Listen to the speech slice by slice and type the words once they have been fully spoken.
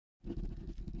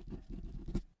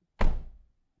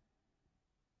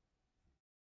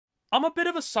I'm a bit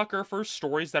of a sucker for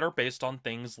stories that are based on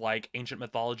things like ancient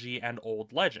mythology and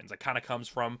old legends. It kind of comes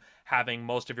from having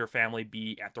most of your family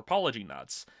be anthropology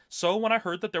nuts. So when I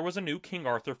heard that there was a new King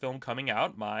Arthur film coming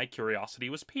out, my curiosity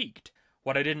was piqued.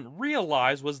 What I didn't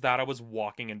realize was that I was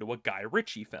walking into a Guy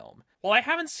Ritchie film. While I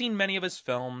haven't seen many of his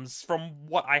films, from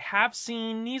what I have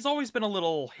seen, he's always been a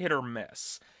little hit or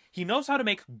miss. He knows how to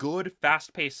make good,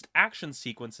 fast-paced action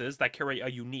sequences that carry a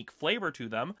unique flavor to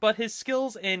them, but his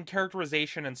skills in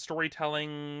characterization and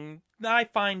storytelling, I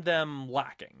find them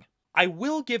lacking. I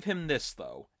will give him this,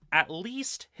 though. At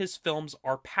least his films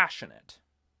are passionate.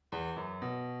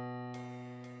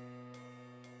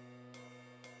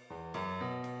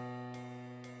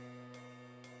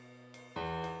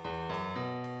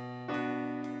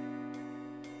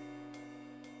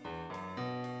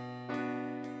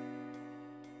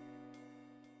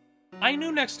 I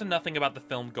knew next to nothing about the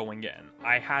film going in.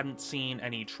 I hadn't seen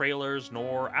any trailers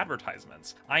nor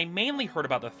advertisements. I mainly heard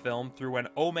about the film through an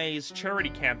Ome's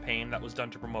charity campaign that was done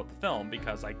to promote the film,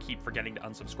 because I keep forgetting to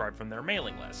unsubscribe from their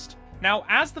mailing list. Now,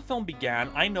 as the film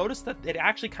began, I noticed that it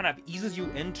actually kind of eases you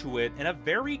into it in a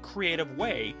very creative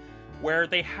way, where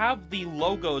they have the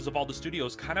logos of all the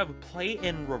studios kind of play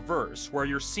in reverse, where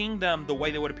you're seeing them the way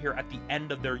they would appear at the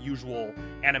end of their usual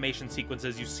animation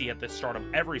sequences you see at the start of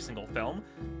every single film,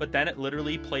 but then it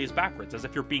literally plays backwards, as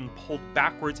if you're being pulled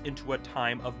backwards into a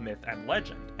time of myth and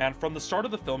legend. And from the start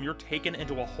of the film, you're taken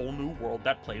into a whole new world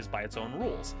that plays by its own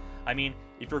rules. I mean,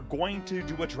 if you're going to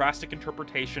do a drastic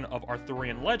interpretation of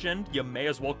Arthurian legend, you may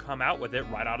as well come out with it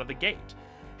right out of the gate.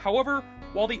 However,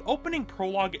 while the opening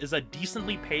prologue is a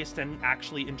decently paced and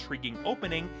actually intriguing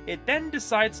opening, it then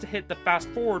decides to hit the fast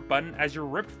forward button as you're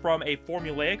ripped from a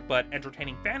formulaic but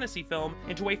entertaining fantasy film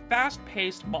into a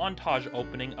fast-paced montage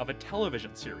opening of a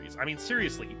television series. I mean,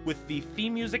 seriously, with the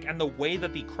theme music and the way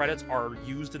that the credits are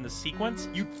used in the sequence,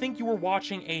 you'd think you were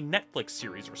watching a Netflix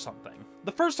series or something.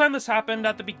 The first time this happened,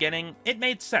 at the beginning, it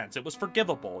made sense. It was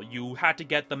forgivable. You had to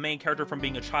get the main character from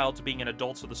being a child to being an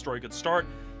adult so the story could start.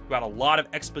 You had a lot of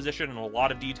exposition and a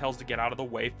lot of details to get out of the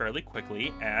way fairly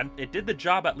quickly, and it did the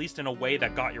job at least in a way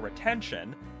that got your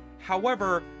attention.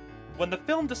 However, when the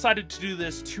film decided to do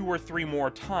this 2 or 3 more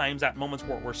times at moments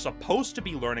where we're supposed to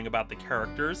be learning about the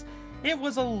characters, it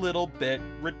was a little bit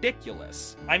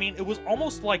ridiculous. I mean, it was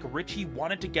almost like Ritchie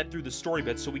wanted to get through the story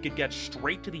bits so we could get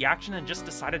straight to the action and just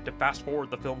decided to fast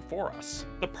forward the film for us.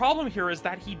 The problem here is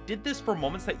that he did this for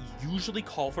moments that usually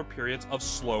call for periods of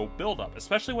slow buildup,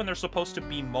 especially when they're supposed to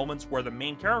be moments where the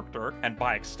main character, and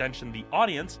by extension the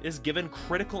audience, is given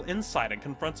critical insight and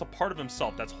confronts a part of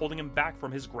himself that's holding him back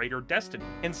from his greater destiny.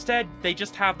 Instead, they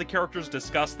just have the characters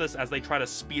discuss this as they try to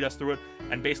speed us through it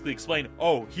and basically explain,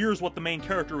 oh, here's what the main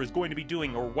character is going to be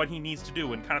doing or what he needs to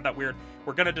do, and kind of that weird,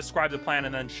 we're going to describe the plan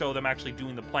and then show them actually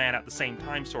doing the plan at the same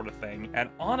time sort of thing. And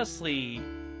honestly,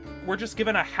 we're just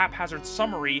given a haphazard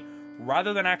summary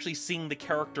rather than actually seeing the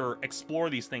character explore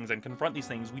these things and confront these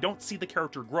things. We don't see the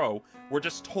character grow, we're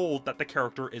just told that the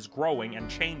character is growing and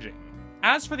changing.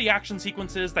 As for the action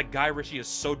sequences that Guy Ritchie is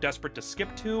so desperate to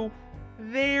skip to,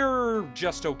 they're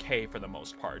just okay for the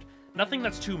most part. Nothing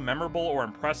that's too memorable or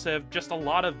impressive, just a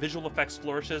lot of visual effects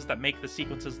flourishes that make the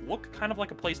sequences look kind of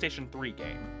like a PlayStation 3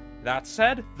 game. That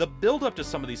said, the build-up to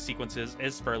some of these sequences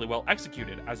is fairly well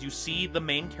executed, as you see the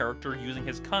main character using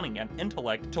his cunning and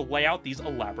intellect to lay out these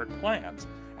elaborate plans.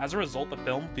 As a result, the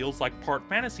film feels like part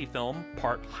fantasy film,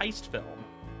 part heist film.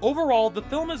 Overall, the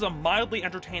film is a mildly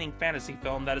entertaining fantasy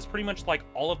film that is pretty much like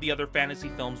all of the other fantasy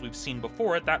films we've seen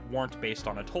before it that weren't based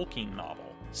on a Tolkien novel.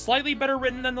 Slightly better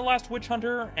written than The Last Witch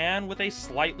Hunter, and with a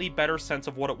slightly better sense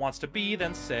of what it wants to be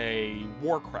than, say,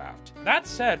 Warcraft. That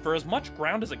said, for as much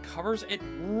ground as it covers, it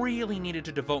really needed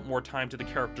to devote more time to the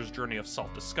character's journey of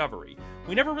self-discovery.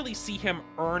 We never really see him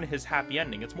earn his happy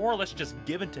ending, it's more or less just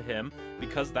given to him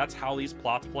because that's how these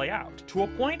plots play out. To a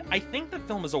point, I think the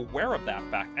film is aware of that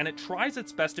fact, and it tries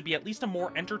its best to be at least a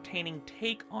more entertaining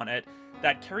take on it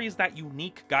that carries that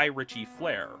unique Guy Ritchie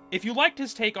flair. If you liked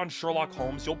his take on Sherlock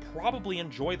Holmes, you'll probably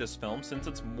enjoy this film since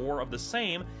it's more of the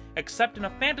same, except in a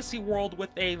fantasy world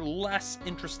with a less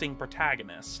interesting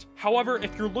protagonist. However,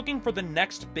 if you're looking for the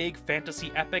next big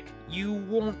fantasy epic, you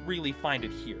won't really find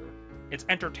it here. It's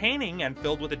entertaining and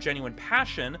filled with a genuine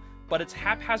passion, but its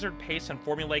haphazard pace and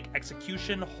formulaic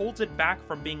execution holds it back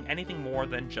from being anything more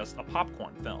than just a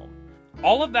popcorn film.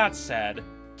 All of that said,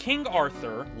 King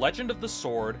Arthur, Legend of the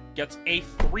Sword, gets a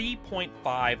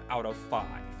 3.5 out of 5.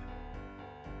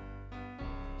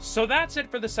 So that's it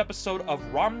for this episode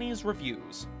of Romney's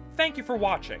Reviews. Thank you for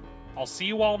watching. I'll see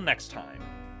you all next time.